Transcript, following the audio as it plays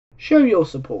Show your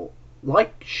support.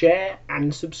 Like, share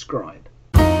and subscribe.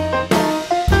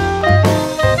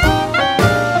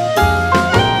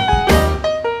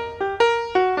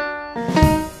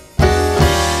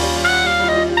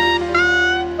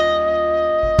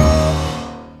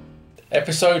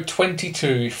 Episode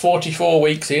 22, 44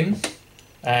 weeks in,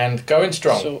 and going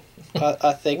strong. So,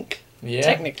 I think, Yeah.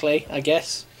 technically, I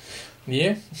guess.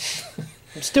 Yeah?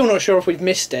 I'm still not sure if we've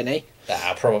missed any.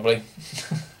 Probably.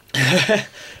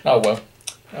 Oh well.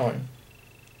 Oh.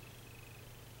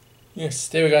 Yes,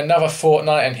 there we go, another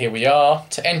fortnight, and here we are,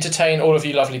 to entertain all of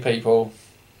you lovely people.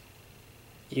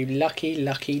 You lucky,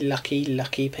 lucky, lucky,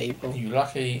 lucky people. You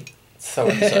lucky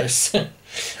so-and-sos.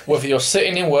 Whether you're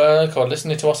sitting in work or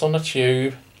listening to us on the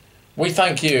tube, we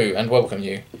thank you and welcome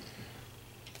you.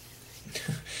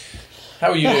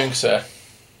 How are you doing, sir?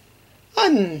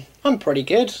 I'm pretty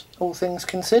good, all things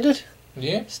considered.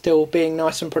 Yeah? Still being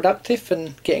nice and productive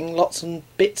and getting lots of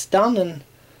bits done and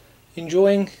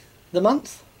enjoying the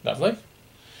month. Lovely.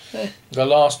 Yeah. The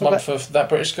last month of that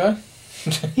British guy?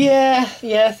 Yeah,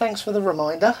 thanks for the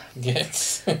reminder.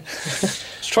 Yes.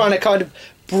 Just trying to kind of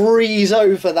breeze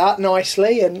over that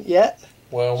nicely and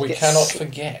Well, we cannot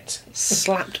forget.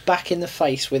 Slapped back in the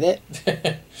face with it.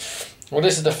 Well,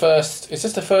 is this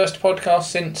the first podcast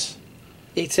since?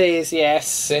 It is, yes.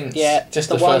 Since? Yeah. Just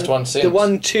the first one since? The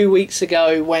one 2 weeks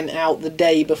ago went out the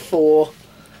day before.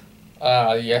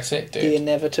 Yes it did. The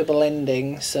inevitable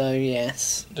ending, so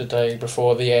yes. The day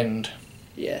before the end.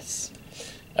 Yes.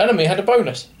 Enemy had a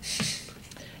bonus.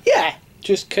 Yeah,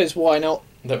 just 'cause why not?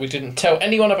 That we didn't tell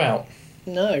anyone about.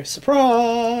 No,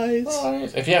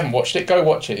 surprise! If you haven't watched it, go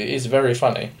watch it. It is very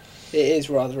funny. It is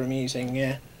rather amusing,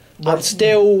 yeah. I'm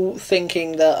still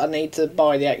thinking that I need to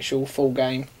buy the actual full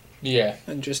game. Yeah.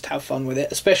 And just have fun with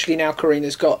it, especially now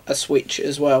Karina's got a Switch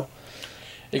as well.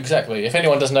 Exactly. If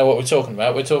anyone doesn't know what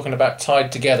we're talking about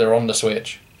Tied Together on the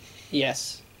Switch.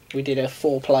 Yes, we did a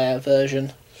 4-player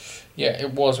version. Yeah,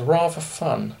 it was rather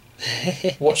fun.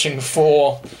 Watching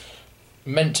 4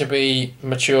 meant to be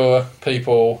mature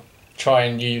people try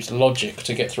and use logic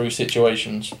to get through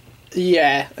situations.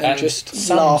 Yeah, and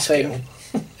just laughing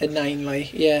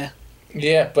inanely, yeah.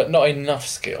 Yeah, but not enough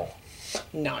skill.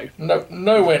 No,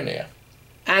 nowhere near.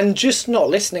 And just not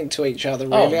listening to each other,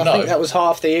 really. Oh, no. I think that was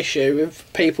half the issue, of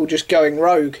people just going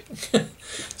rogue.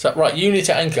 So, right, you need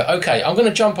to anchor. Okay, I'm going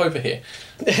to jump over here.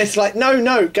 It's like,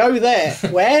 no, go there.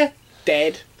 Where?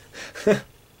 Dead.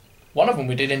 One of them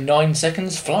we did in 9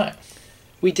 seconds flat.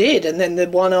 We did, and then the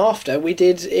one after we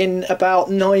did in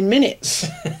about 9 minutes.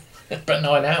 But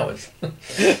 9 hours.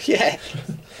 Yeah.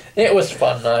 It was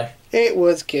fun, though. It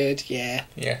was good, yeah.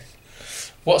 Yeah.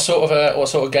 What sort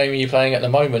of game are you playing at the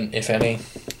moment, if any?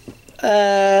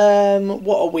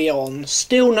 What are we on?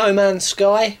 Still No Man's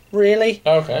Sky, really.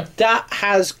 Okay. That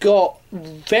has got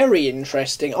very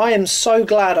interesting. I am so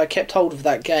glad I kept hold of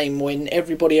that game when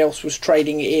everybody else was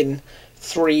trading it in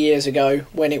 3 years ago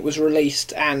when it was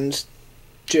released and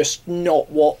just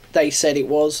not what they said it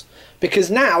was.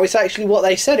 Because now it's actually what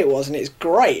they said it was and it's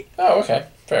great. Oh, okay.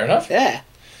 Fair enough. Yeah.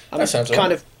 That sounds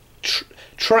kind of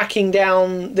tracking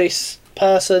down this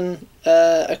person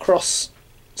across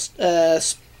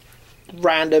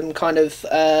random kind of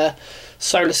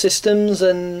solar systems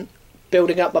and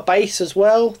building up a base as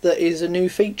well. That is a new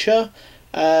feature.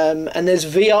 And there's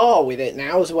VR with it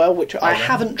now as well, which I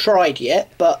haven't tried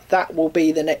yet, but that will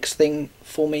be the next thing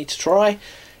for me to try,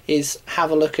 is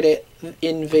have a look at it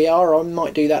in VR. I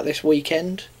might do that this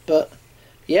weekend. But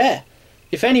yeah,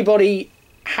 if anybody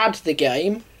had the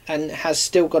game and has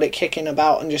still got it kicking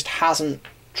about and just hasn't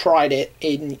tried it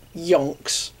in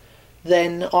yonks,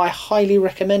 then I highly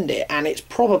recommend it. And it's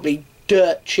probably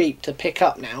dirt cheap to pick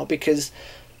up now because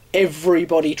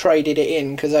everybody traded it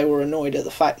in because they were annoyed at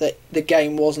the fact that the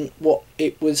game wasn't what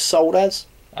it was sold as.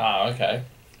 Ah, okay.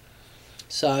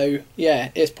 So yeah,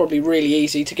 it's probably really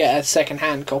easy to get a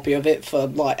second-hand copy of it for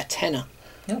like a tenner.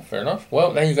 Oh, fair enough.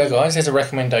 Well, there you go, guys. There's a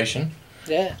recommendation.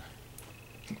 Yeah.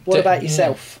 What about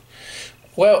yourself?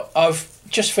 Well, I've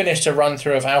just finished a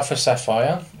run-through of Alpha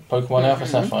Sapphire, Pokemon Alpha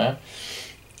Sapphire.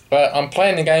 But I'm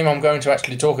playing the game I'm going to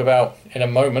actually talk about in a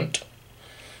moment.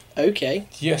 Okay.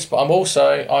 Yes, but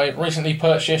I recently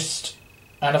purchased,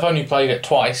 and I've only played it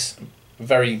twice,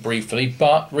 very briefly,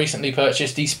 but recently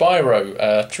purchased the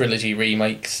Spyro trilogy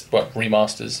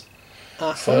remasters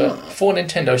for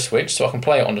Nintendo Switch, so I can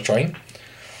play it on the train.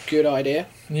 Good idea.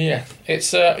 Yeah,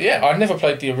 it's I've never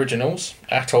played the originals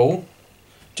at all.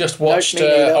 Just watched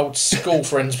old school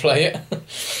friends play it.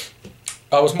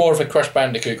 I was more of a Crash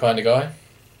Bandicoot kind of guy.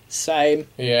 Same.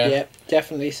 Yeah. Yeah,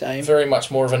 definitely same. Very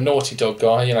much more of a Naughty Dog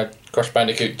guy, Crash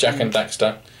Bandicoot, Jak and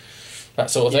Daxter,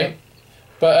 that sort of thing.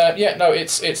 But yeah, no,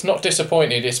 it's not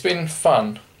disappointed. It's been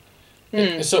fun.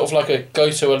 It's sort of like a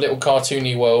go to a little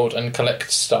cartoony world and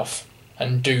collect stuff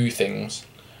and do things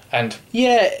and kill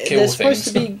there's things. supposed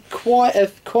to be quite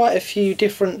a few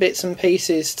different bits and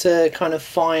pieces to kind of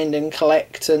find and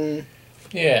collect and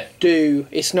do.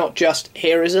 It's not just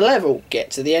here is a level,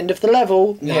 get to the end of the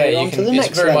level, now you're on to the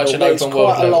next level. Much an open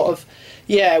world quite a level. lot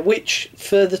of which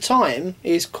for the time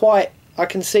is quite. I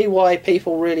can see why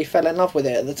people really fell in love with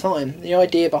it at the time. The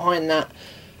idea behind that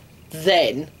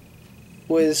then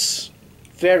was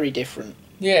very different.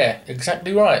 Yeah,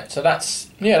 exactly right. So that's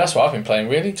what I've been playing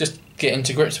really. Just getting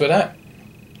to grips with that.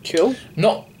 Cool.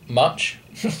 Not much.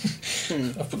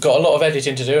 I've got a lot of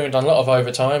editing to do and done a lot of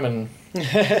overtime and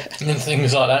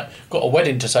things like that. Got a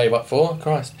wedding to save up for.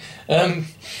 Christ.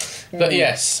 But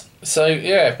yes. So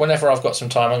yeah, whenever I've got some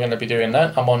time, I'm going to be doing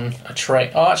that. I'm on a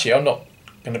train. Oh, actually, I'm not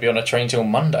going to be on a train till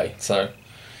Monday. So,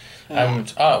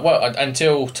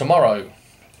 until tomorrow.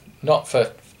 Not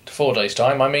for 4 days'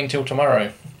 time. I mean till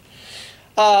tomorrow.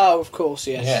 Oh, of course,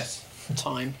 yes. Yes.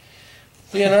 Time.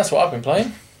 Yeah, that's what I've been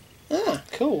playing. Ah,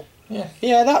 cool. Yeah.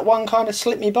 Yeah, that one kind of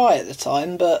slipped me by at the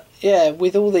time, but yeah,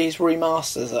 with all these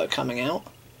remasters that are coming out,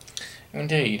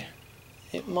 Indeed.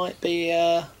 it might be.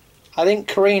 I think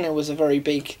Karina was a very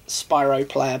big Spyro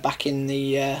player back in the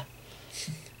day.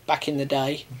 Back in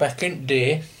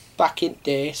there. Back in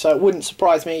day, so it wouldn't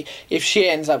surprise me if she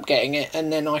ends up getting it,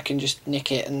 and then I can just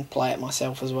nick it and play it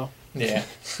myself as well. Yeah.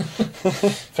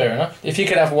 Fair enough. If you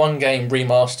could have one game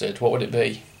remastered, what would it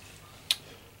be?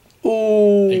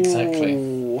 Ooh.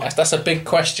 Exactly. That's a big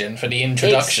question for the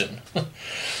introduction.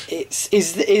 Is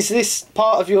this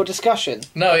part of your discussion?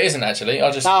 No, it isn't actually. I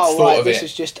just thought of it. This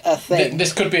is just a thing.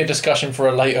 This could be a discussion for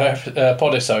a later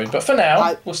podisode, but for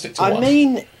now, we'll stick to one. I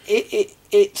mean,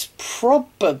 it's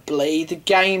probably the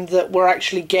game that we're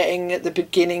actually getting at the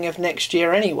beginning of next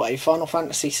year anyway, Final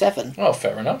Fantasy VII. Oh,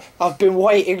 fair enough. I've been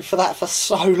waiting for that for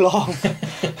so long.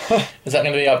 Is that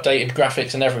going to be updated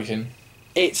graphics and everything?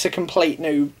 It's a complete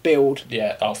new build.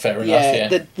 Yeah, fair enough,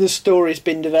 yeah. The story's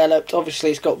been developed. Obviously,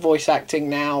 it's got voice acting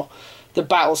now. The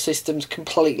battle system's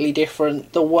completely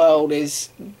different. The world is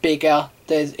bigger.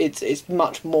 It's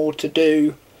much more to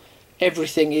do.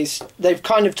 Everything is... They've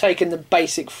kind of taken the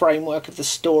basic framework of the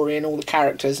story and all the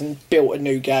characters and built a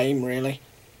new game, really.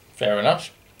 Fair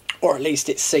enough. Or at least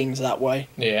it seems that way.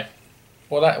 Yeah.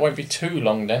 Well, that won't be too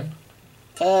long then.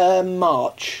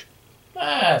 March.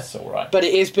 That's alright. But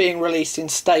it is being released in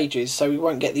stages, so we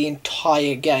won't get the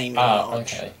entire game in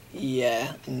March. Okay.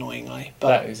 Yeah, annoyingly. But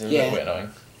that is a little bit annoying.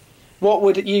 What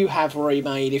would you have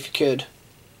remade if you could?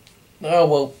 Oh,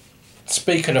 well,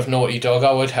 speaking of Naughty Dog,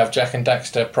 I would have Jak and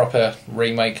Daxter proper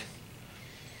remake.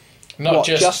 Not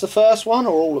just the first one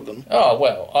or all of them? Oh,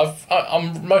 well,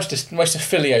 I'm most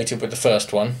affiliated with the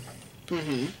first one.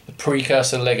 Mm-hmm. The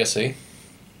Precursor Legacy.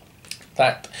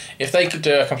 That if they could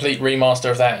do a complete remaster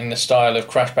of that in the style of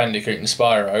Crash Bandicoot and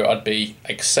Spyro, I'd be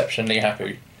exceptionally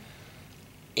happy.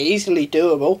 Easily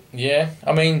doable. Yeah,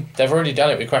 I mean, they've already done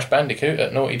it with Crash Bandicoot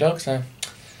at Naughty Dog, so...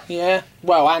 Yeah,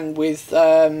 well, and with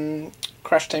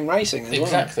Crash Team Racing as well.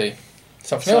 Exactly.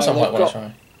 Something else I might want to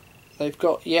try. They've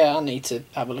got... Yeah, I need to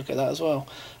have a look at that as well.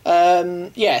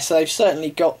 Yeah, so they've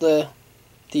certainly got the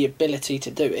ability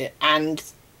to do it, and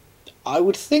I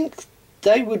would think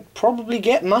they would probably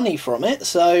get money from it,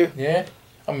 so... Yeah,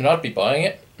 I mean, I'd be buying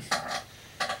it.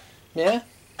 Yeah?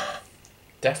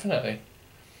 Definitely.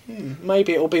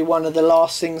 Maybe it'll be one of the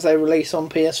last things they release on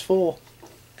PS4.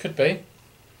 Could be.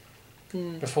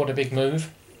 Before the big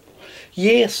move.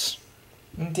 Yes.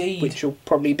 Indeed. Which will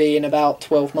probably be in about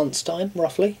 12 months' time,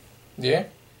 roughly. Yeah.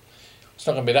 It's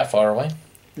not going to be that far away.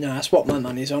 No, that's what my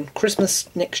money's on. Christmas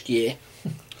next year,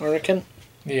 I reckon.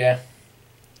 Yeah.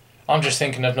 I'm just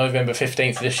thinking of November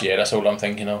 15th this year, that's all I'm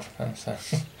thinking of. That's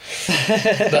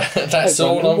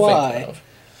all I'm thinking of.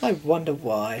 I wonder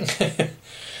why.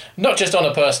 Not just on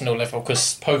a personal level,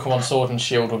 because Pokemon Sword and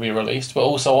Shield will be released, but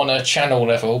also on a channel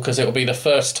level, because it will be the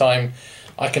first time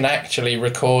I can actually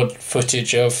record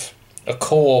footage of a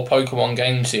core Pokemon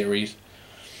game series.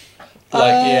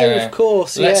 Of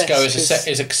course, Let's Go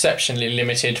is exceptionally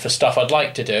limited for stuff I'd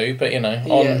like to do, but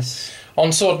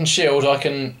on Sword and Shield I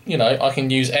can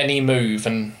use any move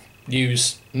and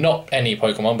use not any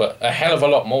Pokemon, but a hell of a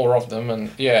lot more of them,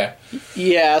 and yeah.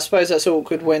 Yeah, I suppose that's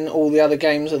awkward when all the other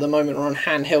games at the moment are on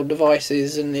handheld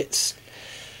devices, and it's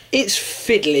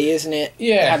fiddly, isn't it?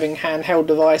 Yeah. Having handheld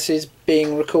devices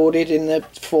being recorded in the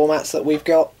formats that we've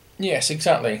got. Yes,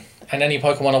 exactly. And any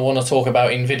Pokemon I want to talk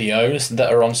about in videos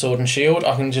that are on Sword and Shield,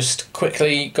 I can just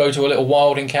quickly go to a little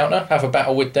wild encounter, have a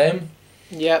battle with them.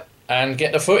 Yep. And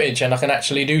get the footage, and I can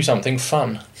actually do something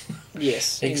fun.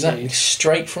 Yes, exactly. indeed.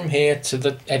 Straight from here to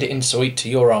the editing suite to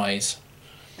your eyes.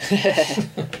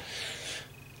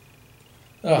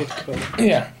 Good call.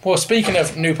 Yeah. Well, speaking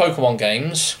of new Pokemon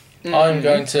games, I'm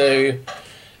going to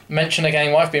mention a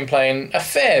game I've been playing a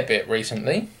fair bit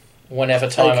recently, whenever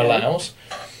time allows,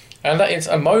 and that is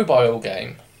a mobile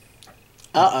game.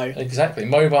 Uh-oh. Exactly,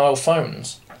 mobile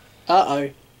phones.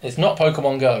 Uh-oh. It's not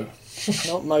Pokemon Go.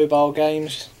 Not mobile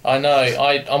games. I know,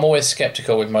 I'm always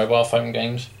sceptical with mobile phone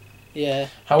games. Yeah.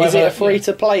 However, is it a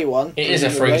free-to-play one? It is a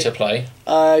free-to-play.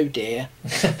 Oh, dear.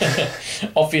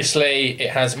 Obviously, it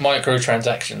has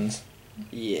microtransactions.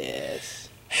 Yes.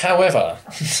 However,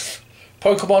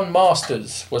 Pokemon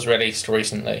Masters was released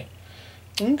recently.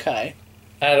 Okay.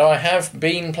 And I have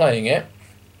been playing it,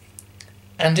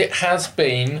 and it has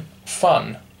been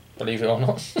fun, believe it or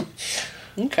not.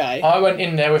 Okay. I went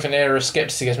in there with an air of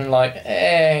scepticism, like,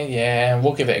 yeah,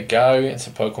 we'll give it a go. It's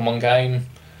a Pokemon game.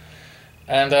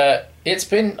 And it's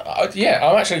been,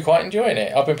 I'm actually quite enjoying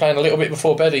it. I've been playing a little bit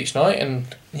before bed each night, and,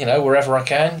 wherever I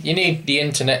can. You need the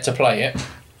internet to play it.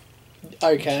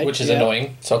 Okay. Which is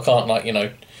annoying, so I can't,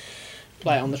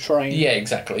 play it on the train. Yeah,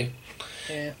 exactly.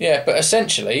 Yeah. Yeah, but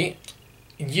essentially,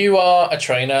 you are a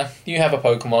trainer, you have a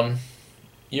Pokemon,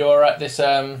 you're at this,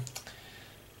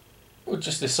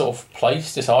 just this sort of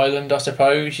place, this island, I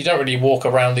suppose. You don't really walk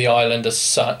around the island as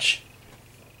such.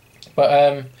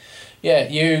 But,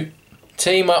 you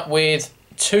team up with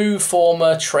 2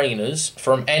 former trainers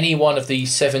from any one of the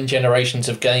 7 generations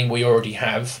of game we already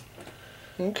have.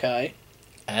 Okay.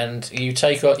 And you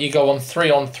go on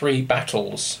 3-on-3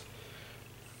 battles,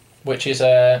 which is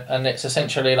and it's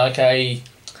essentially like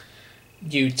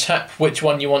you tap which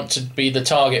one you want to be the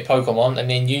target Pokemon, and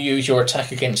then you use your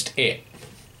attack against it.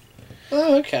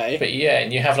 Oh, okay. But yeah,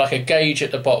 and you have like a gauge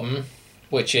at the bottom,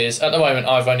 which is, at the moment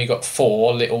I've only got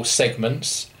 4 little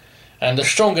segments, and the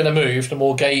stronger the move, the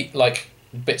more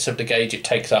bits of the gauge it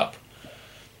takes up.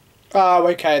 Oh,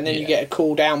 okay, and then you get a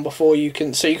cooldown before you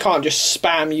can... So you can't just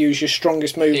spam use your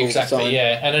strongest move all the time. Exactly,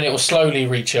 yeah. And then it will slowly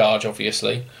recharge,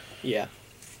 obviously. Yeah.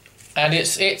 And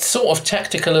it's sort of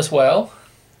tactical as well,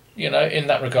 in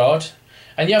that regard.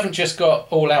 And you haven't just got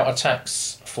all-out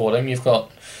attacks for them. You've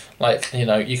got,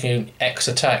 you can X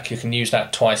attack. You can use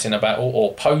that twice in a battle.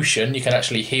 Or potion. You can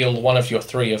actually heal one of your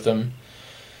 3 of them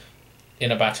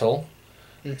in a battle.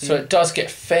 Mm-hmm. So it does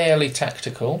get fairly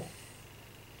tactical.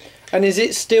 And is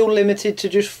it still limited to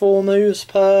just 4 moves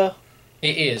per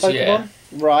It is, Pokemon? yeah.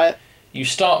 Right. You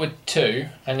start with 2,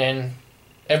 and then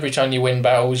every time you win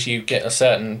battles, you get a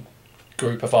certain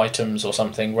group of items or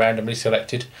something randomly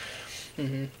selected.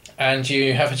 Mm-hmm. And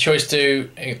you have a choice to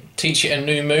teach it a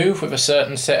new move with a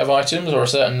certain set of items or a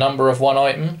certain number of one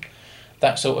item,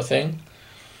 that sort of thing.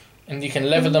 And you can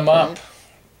level them up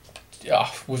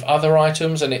with other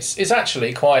items, and it's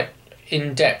actually quite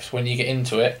in-depth when you get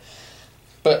into it.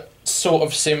 But sort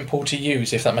of simple to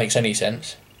use, if that makes any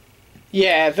sense.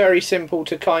 Yeah, very simple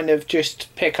to kind of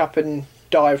just pick up and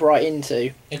dive right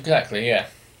into. Exactly, yeah.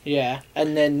 Yeah,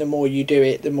 and then the more you do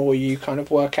it, the more you kind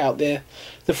of work out the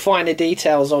finer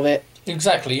details of it.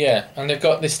 Exactly, yeah. And they've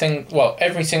got this thing,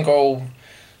 every single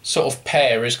sort of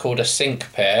pair is called a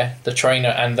sync pair, the trainer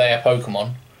and their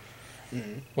Pokemon,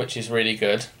 which is really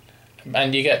good.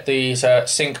 And you get these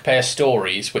sync pair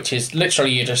stories, which is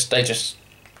literally they just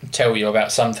tell you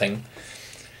about something.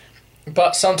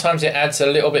 But sometimes it adds a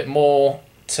little bit more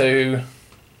to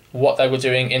what they were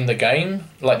doing in the game,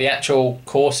 like the actual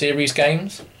core series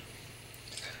games.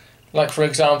 Like, for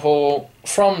example,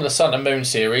 from the Sun and Moon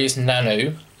series,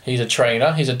 Nanu, he's a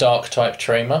trainer, he's a dark type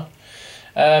trainer.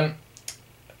 And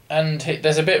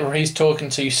there's a bit where he's talking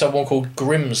to someone called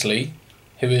Grimsley,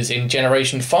 who is in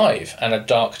Generation 5 and a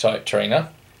dark type trainer.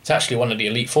 It's actually one of the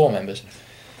Elite Four members.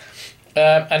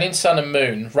 And in Sun and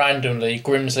Moon, randomly,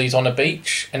 Grimsley's on a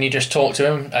beach, and you just talk to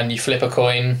him, and you flip a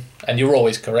coin, and you're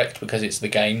always correct because it's the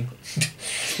game,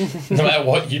 no matter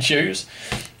what you choose.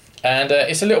 And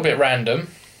it's a little bit random.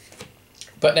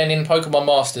 But then in Pokemon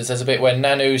Masters, there's a bit where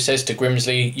Nanu says to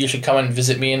Grimsley, "You should come and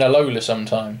visit me in Alola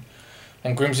sometime."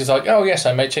 And Grimsley's like, "Oh yes,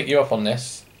 I may take you up on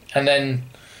this." And then,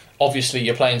 obviously,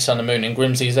 you're playing Sun and Moon, and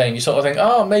Grimsley's there, and you sort of think,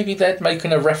 oh, maybe they're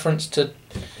making a reference to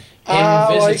him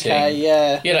visiting. Okay,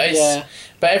 yeah.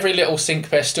 But every little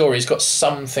sync pair story's got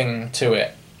something to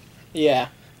it. Yeah.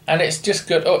 And it's just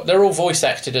good. Oh, they're all voice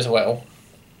acted as well.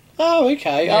 Oh,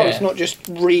 okay. Yeah. Oh, it's not just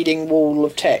reading wall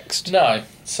of text. No.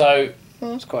 So,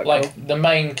 that's quite cool. the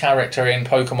main character in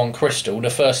Pokemon Crystal,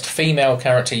 the first female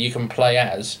character you can play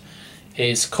as,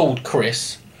 is called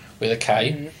Chris, with a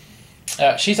K.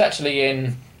 Mm-hmm. She's actually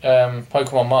in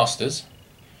Pokemon Masters.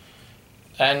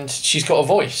 And she's got a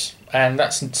voice. and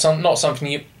that's not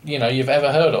something you've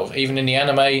ever heard of, even in the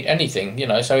anime, anything,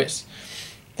 So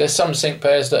there's some sync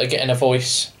pairs that are getting a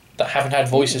voice that haven't had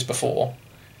voices before.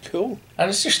 Cool. And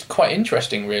it's just quite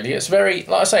interesting, really. It's very,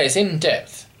 like I say, it's in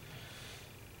depth.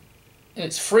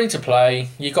 It's free to play.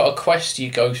 You got a quest you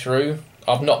go through.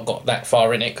 I've not got that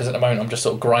far in it because at the moment I'm just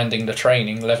sort of grinding the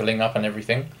training, levelling up and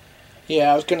everything.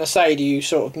 Yeah, I was going to say, do you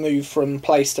sort of move from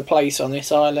place to place on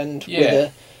this island with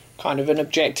a kind of an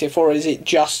objective, or is it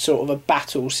just sort of a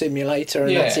battle simulator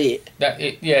and that's it?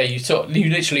 You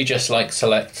literally just like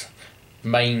select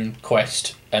main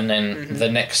quest and then the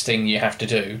next thing you have to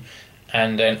do,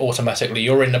 and then automatically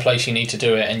you're in the place you need to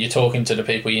do it and you're talking to the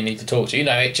people you need to talk to.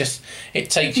 It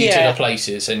takes you to the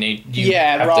places and you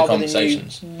have the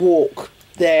conversations. Than you walk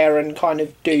there and kind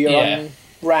of do your own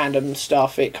random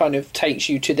stuff. It kind of takes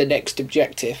you to the next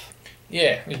objective.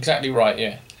 Yeah, exactly right,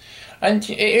 yeah. And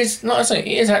it is, like I say, it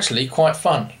is actually quite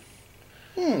fun.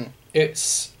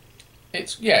 It's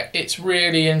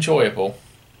really enjoyable.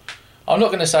 I'm not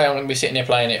going to say I'm going to be sitting here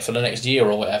playing it for the next year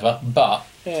or whatever, but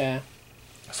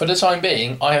for the time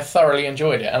being, I have thoroughly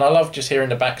enjoyed it, and I love just hearing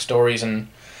the backstories and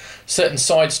certain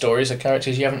side stories of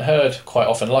characters you haven't heard quite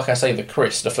often. Like I say, the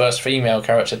Chris, the first female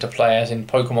character to play as in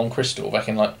Pokemon Crystal back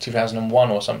in like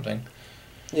 2001 or something.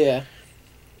 Yeah.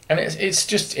 And it's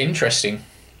just interesting.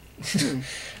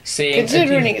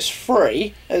 Considering it's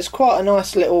free, it's quite a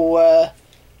nice little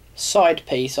side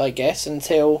piece, I guess,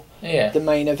 until the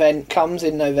main event comes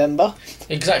in November.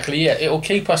 Exactly, yeah. It'll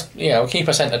keep us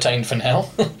entertained for now.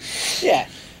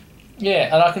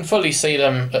 Yeah, and I can fully see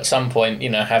them at some point,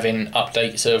 having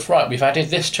updates of, right, we've added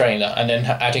this trailer, and then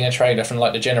adding a trailer from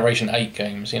like the Generation 8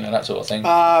 games, that sort of thing.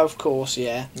 Of course,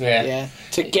 yeah.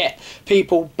 To get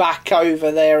people back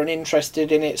over there and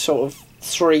interested in it sort of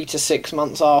 3 to 6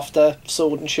 months after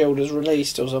Sword and Shield is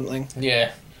released or something.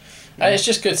 Yeah. And it's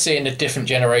just good seeing the different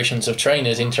generations of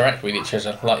trainers interact with each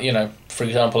other. Like, for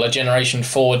example, a Generation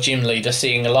 4 gym leader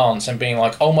seeing Lance and being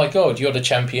like, oh my god, you're the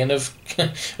champion of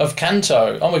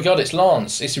Kanto. Oh my god, it's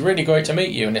Lance. It's really great to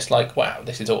meet you. And it's like, wow,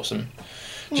 this is awesome.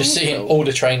 Just seeing all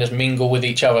the trainers mingle with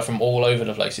each other from all over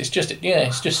the place. It's just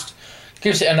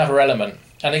gives it another element.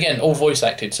 And again, all voice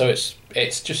acted, so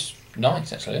it's just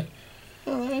nice, actually.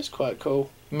 Oh, that is quite cool.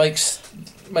 Makes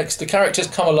the characters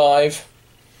come alive.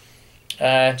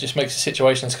 Just makes the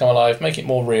situations come alive, make it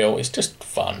more real. It's just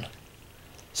fun.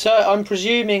 So I'm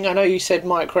presuming, I know you said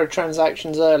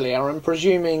microtransactions earlier, I'm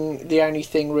presuming the only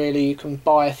thing really you can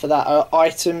buy for that are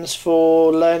items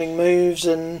for learning moves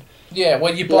and you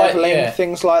buy leveling,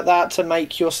 things like that to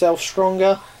make yourself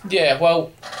stronger? Yeah,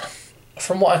 well,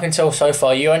 from what I can tell so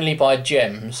far, you only buy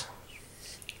gems,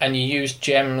 and you use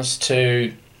gems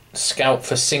to scout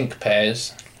for sync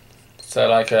pairs. So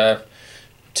like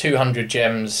 200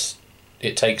 gems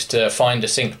it takes to find a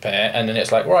sync pair, and then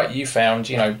it's like, right, you found,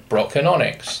 Brock and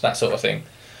Onyx, that sort of thing.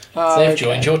 So they've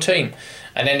joined your team.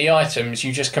 And then the items,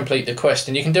 you just complete the quest,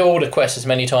 and you can do all the quests as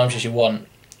many times as you want.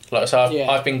 Like, so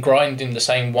I've been grinding the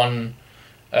same one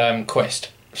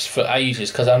quest for ages,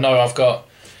 because I know I've got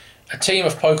a team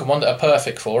of Pokemon that are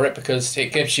perfect for it, because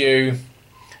it gives you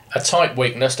a type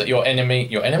weakness that your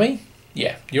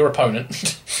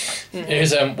opponent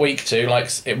is weak to, like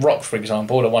rock, for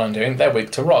example, the one I'm doing, they're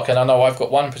weak to rock, and I know I've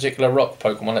got one particular rock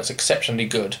Pokemon that's exceptionally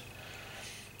good.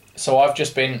 So I've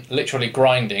just been literally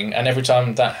grinding, and every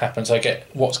time that happens I get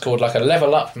what's called like a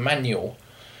level up manual,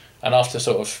 and after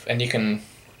and you can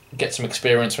get some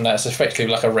experience from that. It's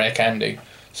effectively like a rare candy.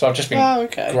 So I've just been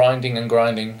grinding and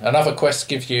grinding, and other quests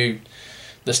give you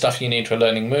the stuff you need for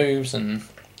learning moves and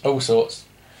all sorts.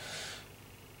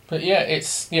 But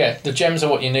the gems are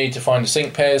what you need to find the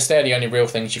sync pairs. They're the only real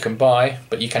things you can buy,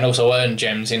 but you can also earn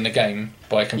gems in the game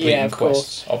by completing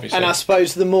quests, obviously. And I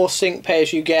suppose the more sync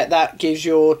pairs you get, that gives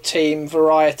your team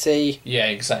variety. Yeah,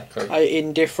 exactly.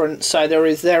 In different, so there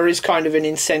is kind of an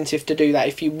incentive to do that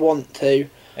if you want to.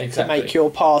 Exactly. To make your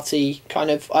party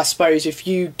kind of, I suppose, if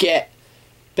you get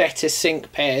better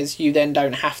sync pairs, you then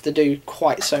don't have to do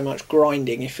quite so much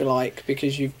grinding, if you like,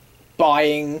 because you're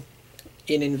buying,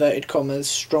 in inverted commas,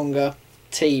 stronger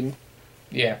team.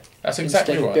 Yeah, that's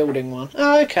exactly instead right. of building one.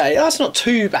 Oh, okay, that's not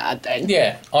too bad then.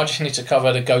 Yeah, I just need to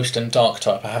cover the ghost and dark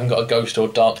type. I haven't got a ghost or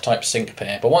dark type sync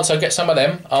pair, but once I get some of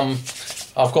them,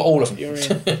 I've got all of them. You're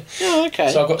in. Oh, okay.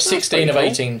 So I've got 16 of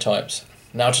 18 types.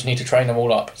 Now I just need to train them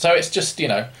all up. So it's just,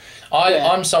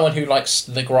 I'm someone who likes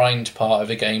the grind part of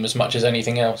the game as much as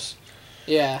anything else.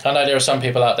 Yeah. I know there are some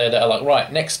people out there that are like,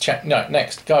 right, next, go.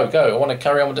 I want to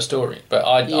carry on with the story. But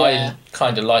I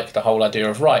kind of like the whole idea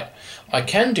of, right, I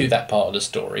can do that part of the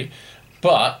story,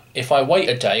 But if I wait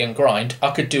a day and grind, I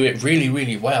could do it really,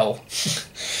 really well.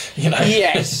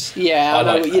 Yes, yeah, I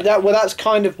know. like that. Well, that's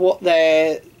kind of what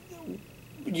they're.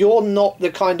 You're not the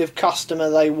kind of customer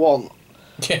they want.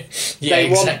 Yeah, They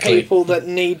exactly. want people that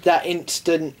need that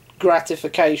instant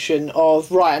gratification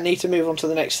of, right, I need to move on to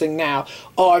the next thing now.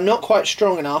 Oh, I'm not quite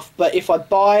strong enough, but if I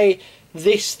buy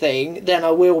this thing, then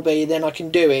I will be, then I can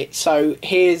do it. So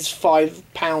here's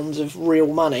 £5 of real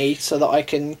money so that I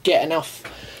can get enough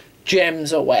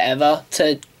gems or whatever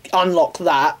to unlock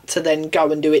that to then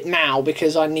go and do it now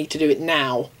because I need to do it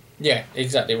now. Yeah,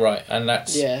 exactly right. And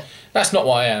that's Yeah. that's not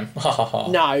what I am. Ha ha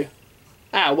ha. No.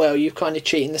 Ah, well, you're kind of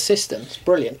cheating the system. It's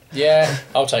brilliant. Yeah,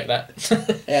 I'll take that.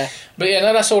 Yeah. But yeah,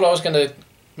 no, that's all I was going to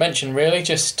mention, really.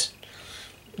 Just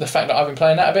the fact that I've been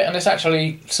playing that a bit, and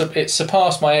it's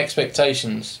surpassed my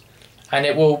expectations, and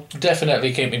it will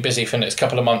definitely keep me busy for the next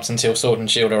couple of months until Sword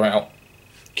and Shield are out.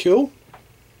 Cool.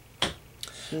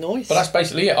 Nice. But that's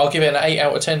basically it. I'll give it an 8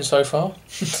 out of 10 so far.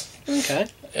 Okay.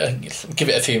 Give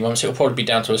it a few months. It'll probably be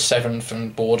down to a 7 from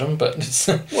boredom, but it's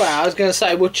Well, I was going to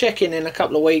say we'll check in a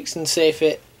couple of weeks and see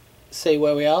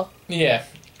where we are. yeah,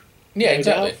 Maybe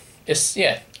exactly. It's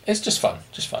just fun,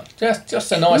 just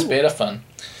a nice bit of fun.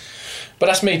 But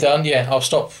that's me done. Yeah, I'll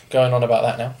stop going on about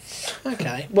that now.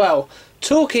 Okay. Well,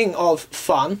 talking of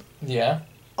fun, Yeah.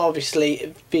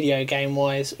 obviously, video game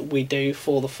wise, we do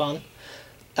for the fun.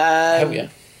 Hell yeah.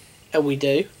 We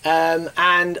do.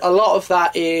 And a lot of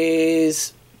that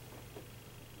is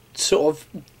sort of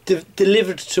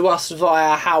delivered to us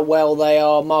via how well they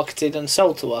are marketed and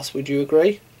sold to us. Would you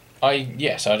agree?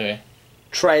 Yes, I do.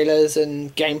 Trailers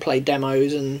and gameplay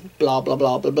demos and blah, blah,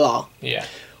 blah, blah, blah. Yeah.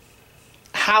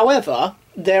 However,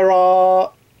 there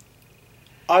are,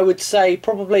 I would say,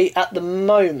 probably at the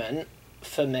moment,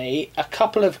 for me, a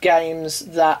couple of games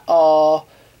that are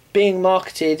being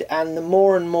marketed, and the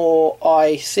more and more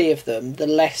I see of them, the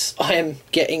less I am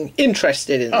getting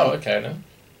interested in them. Oh, okay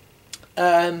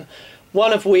then.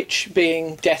 One of which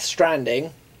being Death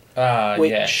Stranding.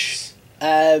 Which, yes.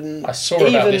 I saw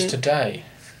about this today.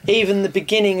 Even the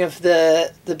beginning of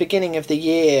the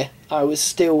year, I was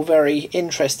still very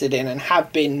interested in, and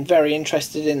have been very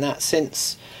interested in that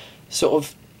since sort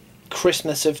of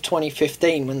Christmas of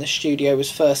 2015 when the studio was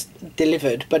first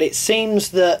delivered. But it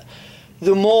seems that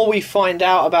the more we find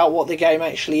out about what the game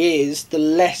actually is, the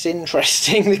less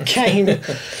interesting the game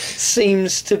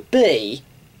seems to be.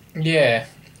 Yeah.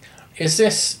 Is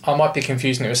this... I might be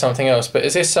confusing it with something else, but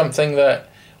is this something that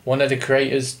one of the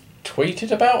creators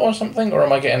tweeted about or something? Or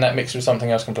am I getting that mixed with something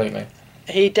else completely?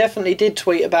 He definitely did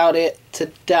tweet about it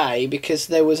today because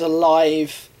there was a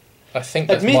live... I think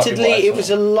that Admittedly, might be what I it was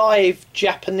a live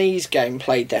Japanese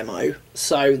gameplay demo,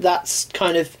 so that's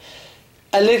kind of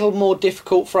a little more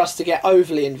difficult for us to get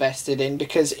overly invested in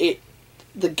because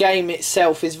the game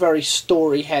itself is very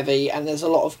story heavy and there's a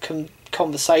lot of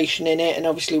conversation in it, and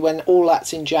obviously when all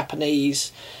that's in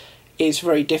Japanese, it's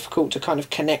very difficult to kind of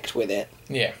connect with it.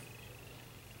 Yeah.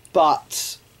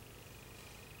 But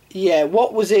yeah,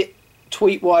 what was it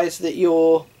tweet-wise that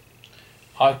you're...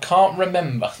 I can't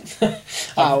remember.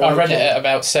 I read it at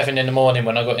about 7 in the morning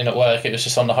when I got in at work. It was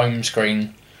just on the home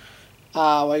screen.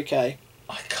 Oh, okay.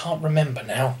 I can't remember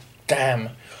now. Damn.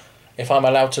 If I'm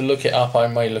allowed to look it up, I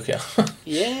may look it up.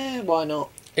 Yeah, why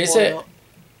not? Is Why it...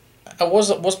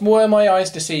 not? Were my eyes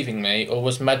deceiving me, or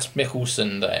was Mads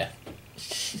Mikkelsen there?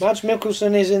 Mads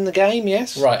Mikkelsen is in the game,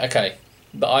 yes. Right, okay.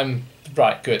 But I'm...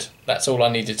 Right, good. That's all I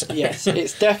needed to know. Yes,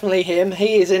 it's definitely him.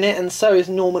 He is in it, and so is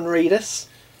Norman Reedus.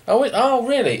 Oh,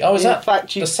 really? Oh, is that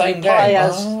the same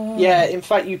game? Yeah, in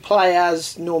fact, you play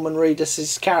as Norman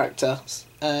Reedus' character,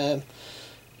 who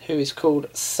is called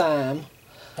Sam.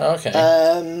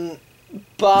 Okay.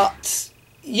 But,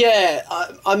 yeah,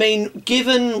 I mean,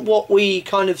 given what we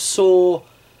kind of saw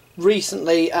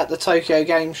recently at the Tokyo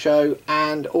Game Show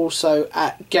and also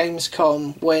at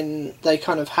Gamescom when they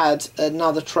kind of had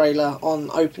another trailer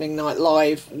on Opening Night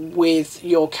Live with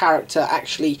your character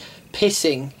actually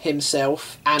pissing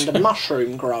himself and a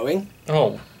mushroom growing.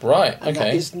 Oh, right, okay. And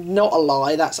that is not a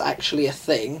lie, that's actually a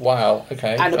thing. Wow,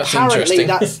 okay. And that's apparently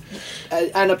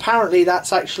interesting.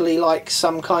 that's actually like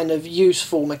some kind of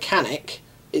useful mechanic.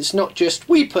 It's not just,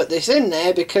 we put this in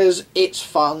there because it's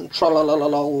fun,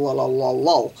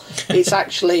 tra-la-la-la-la-la-la-la-la. It's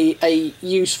actually a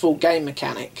useful game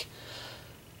mechanic.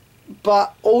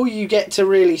 But all you get to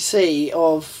really see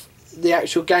of the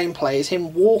actual gameplay is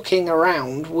him walking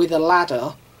around with a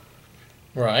ladder.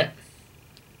 Right.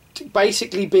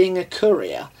 Basically being a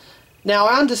courier. Now,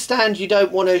 I understand you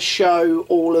don't want to show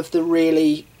all of the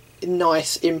really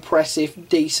nice, impressive,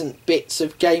 decent bits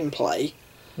of gameplay.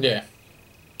 Yeah.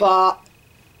 But...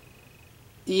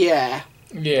 yeah.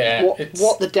 Yeah.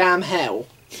 What the damn hell?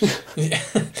 Yeah,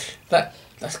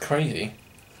 that's crazy.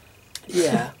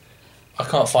 Yeah. I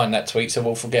can't find that tweet, so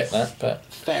we'll forget that. But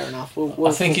fair enough. We'll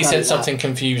I think he said something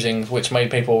confusing, which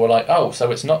made people were like, "Oh,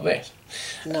 so it's not this."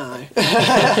 No.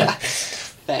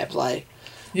 Fair play.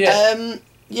 Yeah.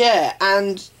 Yeah,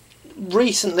 and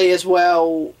recently as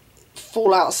well,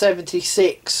 Fallout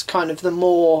 76. Kind of the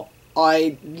more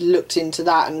I looked into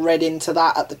that and read into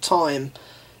that at the time,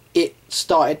 it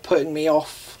started putting me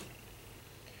off.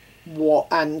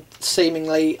 And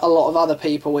seemingly a lot of other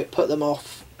people, it put them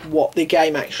off what the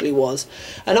game actually was.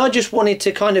 And I just wanted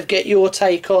to kind of get your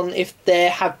take on if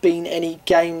there have been any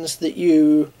games that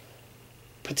you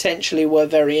potentially were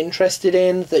very interested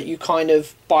in, that you kind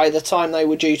of, by the time they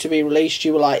were due to be released,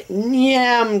 you were like,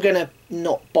 yeah, I'm gonna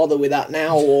not bother with that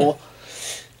now, or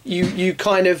you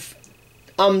kind of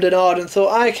ummed and ahed and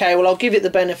thought, okay, well, I'll give it the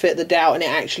benefit of the doubt, and it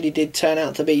actually did turn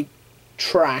out to be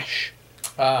trash.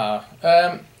 I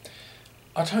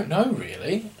don't know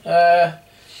really.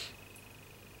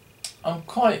 I'm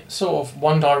quite sort of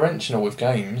one-dimensional with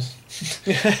games.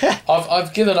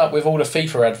 I've given up with all the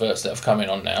FIFA adverts that have come in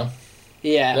on now.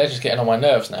 Yeah. They're just getting on my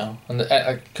nerves now. And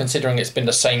considering it's been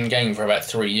the same game for about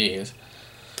 3 years.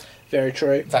 Very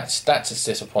true. That's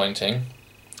disappointing.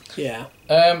 Yeah.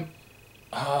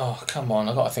 Oh, come on.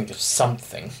 I've got to think of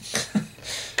something.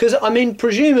 Because, I mean,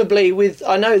 presumably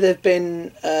I know there have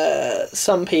been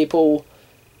some people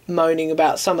moaning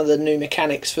about some of the new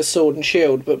mechanics for Sword and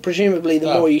Shield, but presumably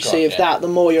the more you see of that, the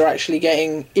more you're actually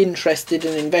getting interested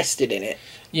and invested in it.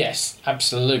 Yes,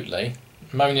 absolutely.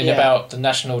 Moaning about the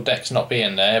national decks not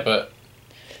being there, but...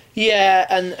 Yeah,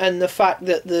 and the fact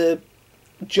that the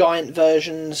giant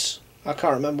versions, I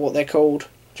can't remember what they're called.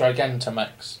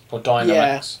 Gigantamax, or Dynamax.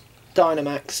 Yeah,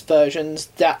 Dynamax versions,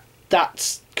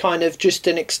 that's kind of just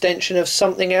an extension of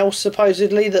something else,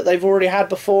 supposedly, that they've already had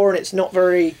before, and it's not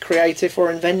very creative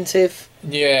or inventive.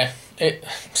 Yeah, it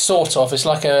sort of. It's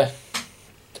like a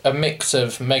mix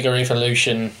of Mega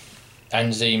Evolution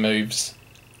and Z moves.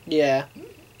 Yeah.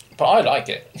 But I like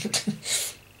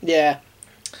it. Yeah.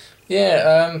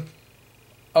 Yeah,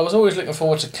 I was always looking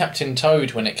forward to Captain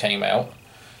Toad when it came out.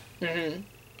 Mm-hmm.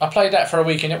 I played that for a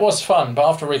week and it was fun, but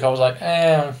after a week I was like,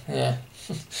 yeah.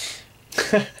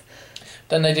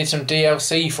 Then they did some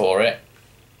DLC for it,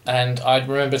 and I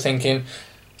remember thinking,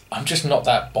 I'm just not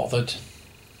that bothered.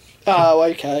 Oh,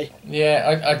 okay.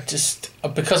 Yeah, I just,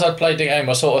 because I'd played the game,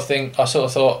 I sort of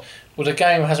thought, well, the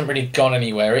game hasn't really gone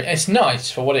anywhere. It's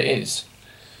nice for what it is.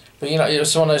 But, you know, it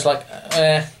was one of those like,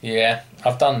 yeah,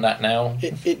 I've done that now.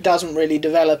 It doesn't really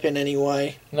develop in any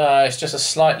way. No, it's just a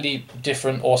slightly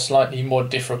different or slightly more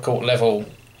difficult level.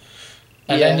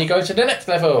 And then you go to the next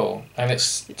level, and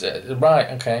it's,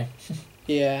 right, okay.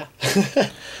 Yeah.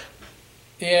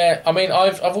 Yeah, I mean,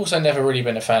 I've also never really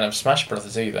been a fan of Smash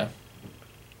Brothers either.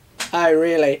 Oh,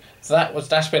 really?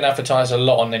 That's been advertised a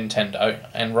lot on Nintendo,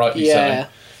 and rightly so.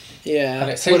 Yeah. And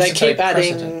it seems they to keep take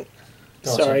adding... precedent.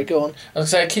 Go on. I was going to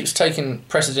say, it keeps taking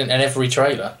precedent in every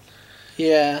trailer.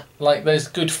 Yeah. Like, there's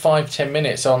good 5-10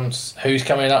 minutes on who's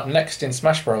coming up next in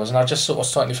Smash Bros, and I just sort of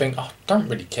slightly think, I don't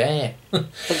really care. I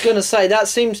was going to say, that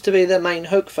seems to be the main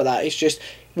hook for that. It's just,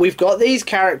 we've got these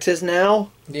characters now.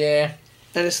 Yeah.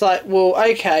 And it's like, well,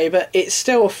 okay, but it's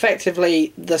still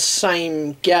effectively the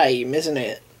same game, isn't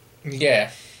it?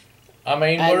 Yeah. I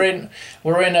mean,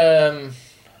 we're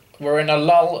in a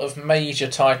lull of major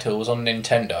titles on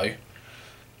Nintendo.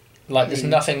 Like, there's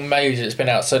nothing major that's been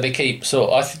out, so they keep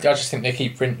I just think they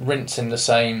keep rinsing the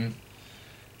same.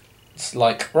 It's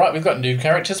like, right, we've got new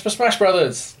characters for Smash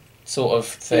Brothers, sort of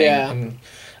thing. Yeah. And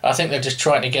I think they're just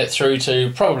trying to get through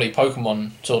to probably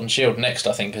Pokemon Sword and Shield next.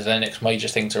 I think is their next major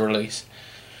thing to release.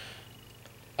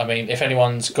 I mean, if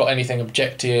anyone's got anything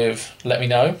objective, let me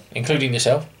know, including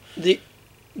yourself. The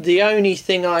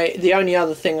only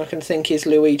other thing I can think is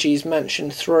Luigi's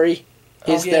Mansion 3.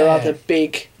 Is their other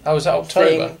big? Oh, is that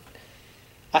October? Thing.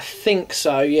 I think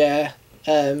so, yeah.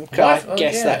 I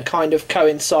guess that kind of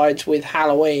coincides with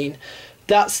Halloween.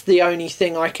 That's the only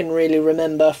thing I can really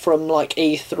remember from like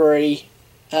E3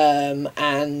 and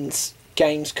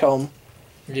Gamescom.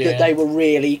 Yeah. That they were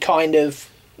really kind of,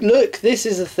 look, this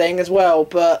is a thing as well,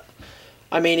 but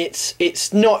I mean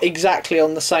it's not exactly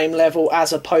on the same level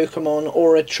as a Pokemon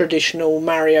or a traditional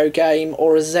Mario game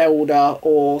or a Zelda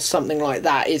or something like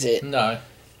that, is it? No.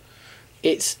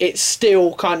 It's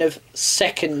still kind of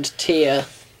second tier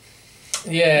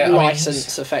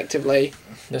license, effectively.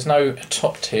 There's no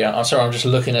top tier. I'm sorry, I'm just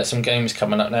looking at some games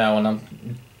coming up now, and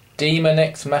I'm Demon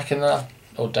X Machina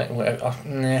or whatever.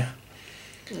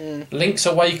 Link's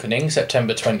Awakening,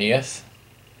 September 20th.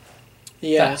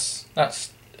 Yeah,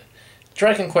 that's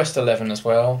Dragon Quest XI as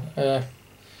well.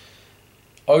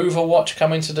 Overwatch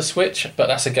coming to the Switch, but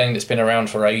that's a game that's been around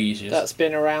for ages. That's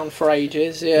been around for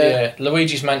ages, yeah. Yeah,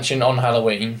 Luigi's Mansion on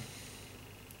Halloween.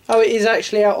 Oh, it is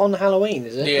actually out on Halloween,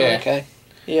 is it? Yeah. Oh, okay.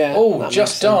 Yeah. Oh,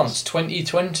 Just Dance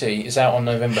 2020 is out on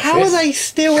November 5th. How are they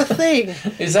still a thing?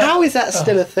 How is that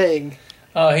still a thing?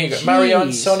 Oh, here you go. Jeez. Mario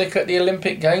and Sonic at the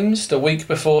Olympic Games the week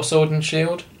before Sword and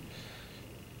Shield.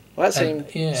 Well, that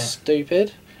seemed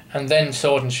stupid. And then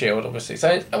Sword and Shield, obviously.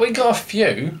 So we got a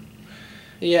few.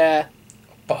 Yeah.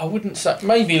 But I wouldn't say...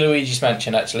 Maybe Luigi's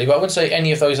Mansion, actually. But I wouldn't say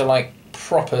any of those are, like,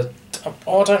 proper...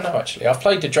 Oh, I don't know, actually. I've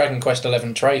played the Dragon Quest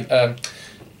XI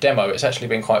demo. It's actually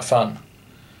been quite fun.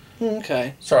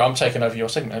 Okay. Sorry, I'm taking over your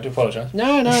segment. I do apologise.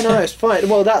 No, it's fine.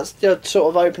 Well, that's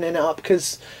sort of opening it up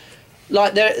because...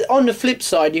 Like, on the flip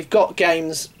side, you've got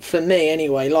games, for me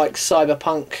anyway, like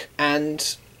Cyberpunk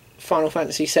and Final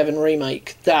Fantasy VII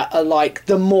Remake, that are like,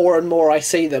 the more and more I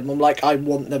see them, I'm like, I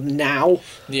want them now.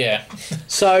 Yeah.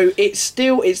 So it's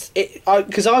still,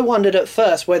 because I wondered at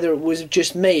first whether it was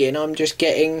just me and I'm just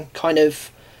getting kind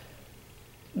of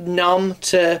numb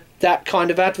to that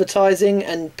kind of advertising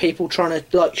and people trying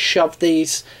to, like, shove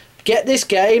these, get this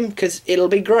game, because it'll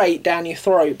be great, down your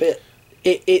throat, but...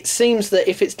 It seems that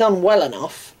if it's done well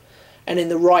enough and in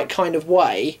the right kind of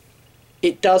way,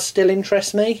 it does still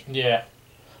interest me. Yeah.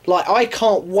 Like, I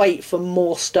can't wait for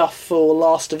more stuff for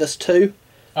Last of Us 2.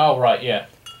 Oh, right, yeah.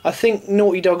 I think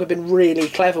Naughty Dog have been really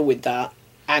clever with that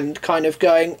and kind of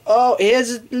going, oh,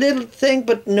 here's a little thing,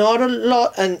 but not a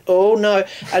lot, and oh no.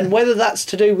 And whether that's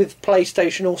to do with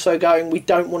PlayStation also going, we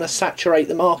don't want to saturate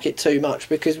the market too much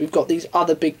because we've got these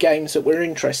other big games that we're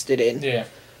interested in. Yeah.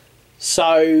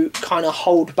 So, kind of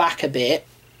hold back a bit.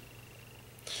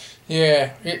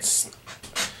 Yeah, it's...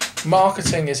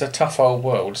 Marketing is a tough old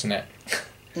world, isn't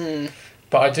it?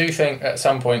 But I do think at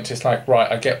some point it's like,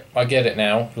 right, I get it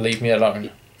now, leave me alone.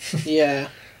 Yeah.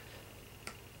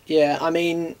 Yeah, I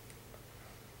mean...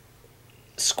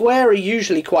 Square are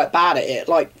usually quite bad at it.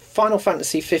 Like, Final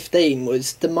Fantasy 15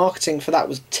 was... The marketing for that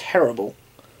was terrible.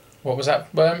 What was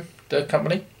that, the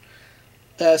company?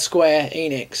 Square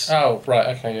Enix. Oh,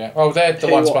 right, okay, yeah. Oh, they're the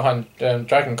ones behind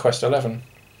Dragon Quest XI.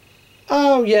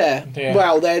 Oh, yeah.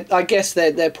 Well, I guess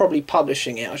they're probably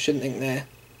publishing it. I shouldn't think they're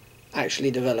actually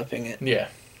developing it. Yeah.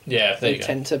 Yeah, there you go. They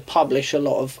tend to publish a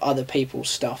lot of other people's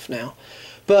stuff now.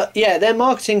 But, yeah, their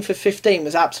marketing for 15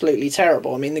 was absolutely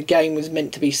terrible. I mean, the game was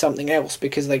meant to be something else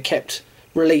because they kept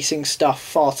releasing stuff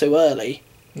far too early.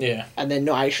 Yeah. And then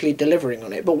not actually delivering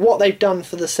on it. But what they've done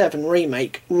for the 7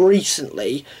 remake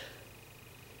recently...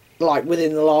 like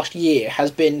within the last year,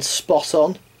 has been spot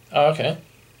on. Oh, okay.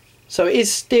 So it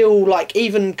is still, like,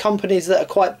 even companies that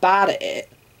are quite bad at it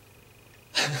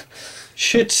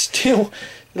should still,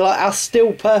 like, are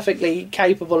still perfectly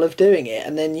capable of doing it.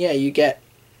 And then, yeah, you get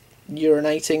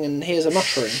urinating and here's a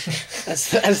mushroom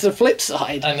as the flip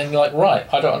side. And then you're like, right,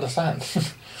 I don't understand.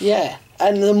 Yeah.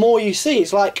 And the more you see,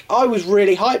 it's like, I was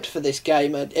really hyped for this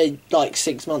game like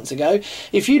 6 months ago.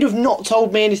 If you'd have not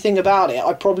told me anything about it,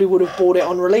 I probably would have bought it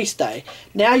on release day.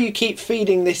 Now you keep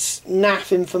feeding this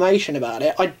naff information about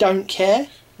it, I don't care.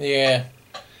 Yeah.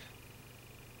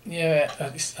 Yeah.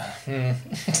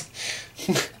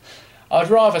 I'd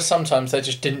rather sometimes they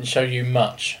just didn't show you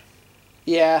much.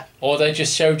 Yeah. Or they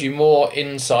just showed you more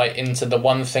insight into the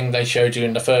one thing they showed you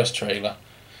in the first trailer.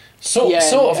 Sort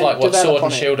of like what Sword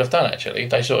and Shield have done, actually.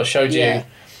 They sort of showed you,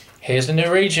 here's the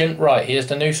new region, right, here's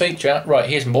the new feature, right,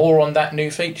 here's more on that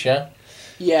new feature.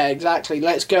 Yeah, exactly.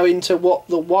 Let's go into what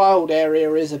the wild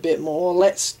area is a bit more.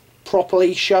 Let's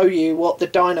properly show you what the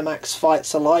Dynamax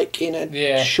fights are like in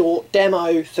a short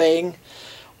demo thing.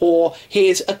 Or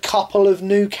here's a couple of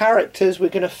new characters we're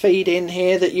going to feed in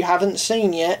here that you haven't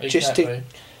seen yet. Exactly.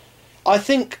 I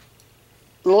think...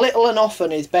 little and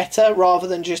often is better rather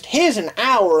than just here's an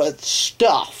hour of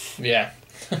stuff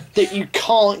that you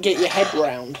can't get your head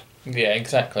round. Yeah,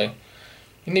 exactly.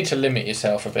 You need to limit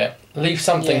yourself a bit. Leave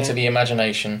something to the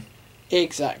imagination.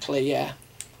 Exactly, yeah.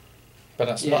 But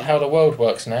that's not how the world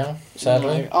works now,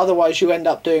 sadly. No. Otherwise you end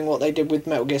up doing what they did with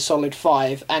Metal Gear Solid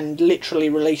 5 and literally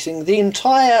releasing the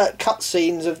entire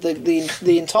cutscenes of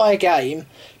the entire game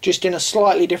just in a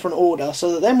slightly different order,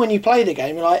 so that then when you play the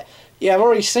game you're like, yeah, I've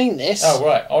already seen this. Oh,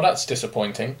 right. Oh, that's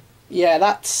disappointing. Yeah,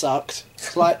 that sucked.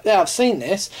 It's like, yeah, I've seen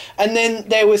this. And then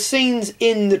there were scenes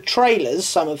in the trailers,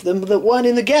 some of them, that weren't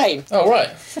in the game. Oh,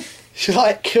 right. You're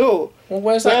like, cool. Well,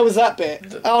 where's that? Where was that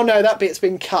bit? Oh, no, that bit's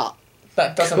been cut.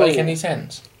 That doesn't make any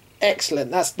sense. Excellent.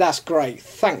 That's great.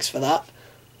 Thanks for that.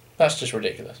 That's just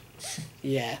ridiculous.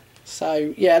 Yeah.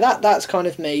 So, yeah, that's kind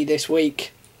of me this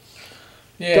week.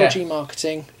 Yeah. Dodgy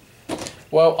marketing.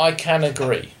 Well, I can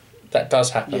agree. That does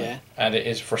happen, and it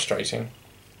is frustrating.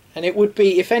 And it would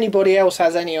be, if anybody else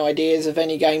has any ideas of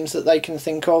any games that they can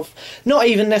think of, not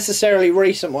even necessarily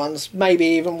recent ones, maybe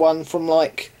even one from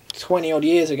like 20 odd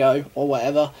years ago or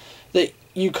whatever, that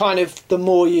you kind of, the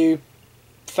more you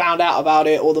found out about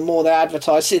it or the more they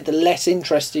advertised it, the less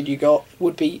interested you got.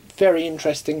 Would be very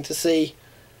interesting to see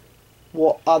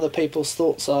what other people's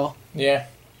thoughts are. Yeah.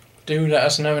 Do let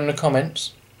us know in the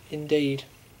comments. Indeed.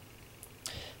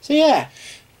 So yeah,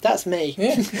 that's me.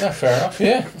 Yeah, fair enough,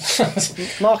 yeah.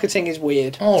 Marketing is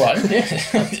weird. Alright, yeah.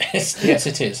 yes,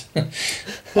 it is.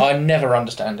 I never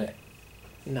understand it.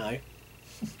 No.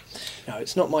 No,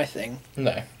 it's not my thing.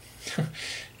 No.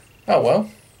 Oh well.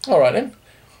 Alright then.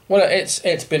 Well,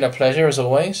 it's been a pleasure as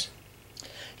always.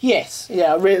 Yes,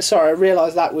 yeah. Sorry, I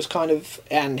realised that was kind of.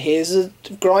 And here's a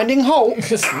grinding halt.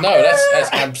 No, that's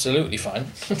absolutely fine.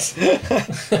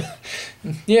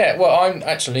 Yeah, well, I'm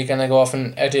actually going to go off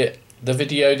and edit the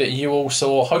video that you all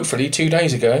saw, hopefully 2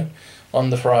 days ago, on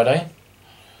the Friday.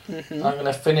 Mm-hmm. I'm going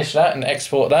to finish that and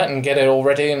export that and get it all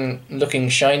ready and looking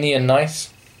shiny and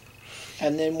nice.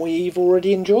 And then we've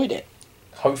already enjoyed it.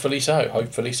 Hopefully so.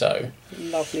 Hopefully so.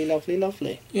 Lovely, lovely,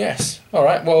 lovely. Yes. All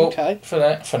right. Well, okay.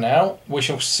 For now, we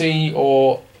shall see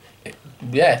or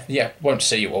won't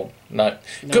see you all. No.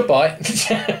 Goodbye.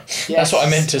 Yes. That's what I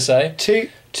meant to say.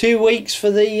 2 weeks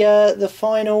for the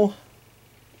final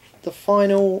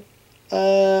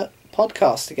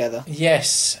podcast together.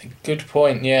 Yes. Good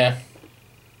point. Yeah.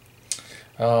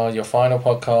 Oh, your final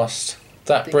podcast.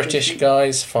 That because British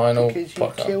guy's final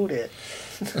podcast. You killed it.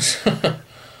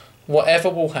 Whatever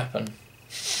will happen.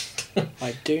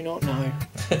 I do not know.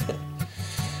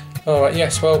 Alright,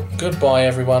 yes, well, goodbye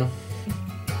everyone.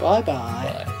 Bye-bye.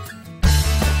 Bye.